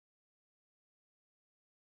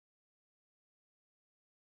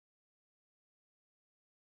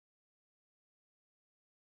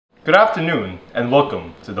Good afternoon and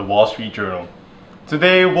welcome to the Wall Street Journal.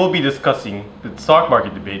 Today we'll be discussing the stock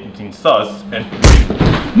market debate between sus and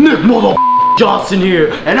Nick Mother Johnson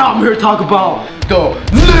here, and I'm here to talk about the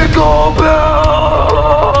Nickelbell!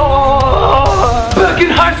 Back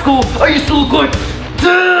in high school, I used to look like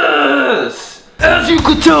this! As you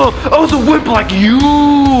could tell, I was a wimp like you,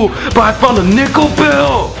 but I found a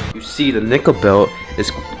Nickelbell! You see, the Nickelbell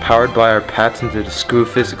is powered by our patented screw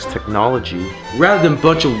physics technology. Rather than a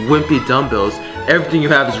bunch of wimpy dumbbells, everything you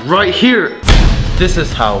have is right here. This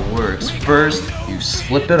is how it works. First, you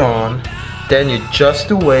slip it on, then you adjust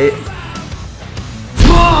the weight.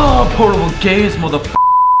 Oh, portable gaze, motherfucker.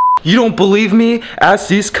 You don't believe me? Ask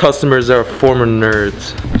these customers that are former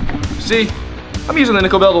nerds. See, I'm using the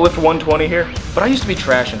Nickelbell to lift 120 here, but I used to be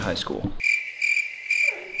trash in high school.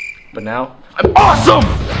 But now, I'm awesome!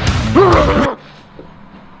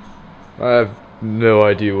 I have no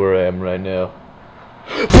idea where I am right now.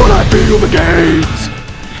 But I feel the gains!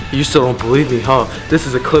 You still don't believe me, huh? This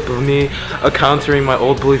is a clip of me countering my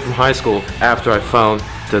old belief from high school after I found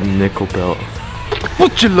the Nickelbell.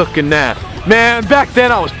 What you looking at? Man, back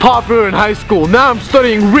then I was popular in high school. Now I'm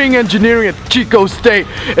studying ring engineering at Chico State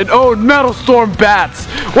and own Metal Storm bats.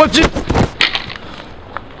 What you...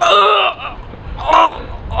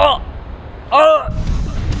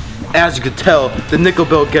 As you can tell, the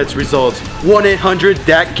Nickelbell gets results.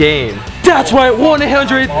 1-800-DAT-GAIN. That's right,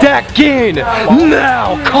 1-800-DAT-GAIN.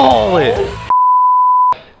 Now call it.